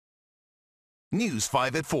News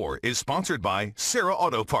 5 at 4 is sponsored by Sarah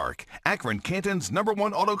Auto Park, Akron Canton's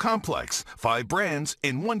 #1 auto complex. 5 brands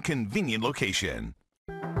in one convenient location.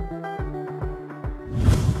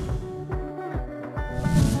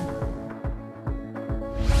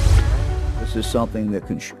 This is something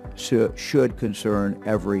that should concern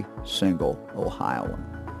every single Ohioan.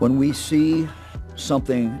 When we see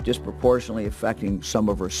something disproportionately affecting some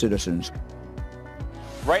of our citizens,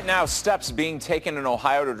 right now, steps being taken in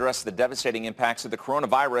Ohio to address the devastating impacts of the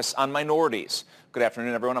coronavirus on minorities. Good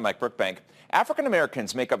afternoon, everyone. I'm Mike Brookbank. African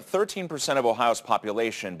Americans make up 13% of Ohio's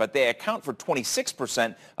population, but they account for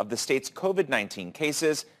 26% of the state's COVID-19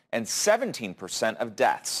 cases and 17% of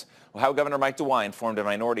deaths. Ohio Governor Mike DeWine formed a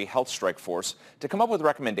minority health strike force to come up with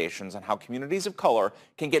recommendations on how communities of color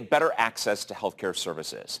can get better access to health care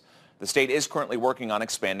services. The state is currently working on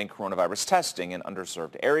expanding coronavirus testing in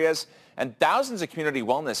underserved areas, and thousands of community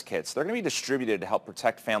wellness kits, they're going to be distributed to help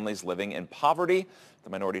protect families living in poverty. The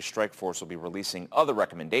minority strike force will be releasing other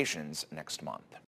recommendations next month.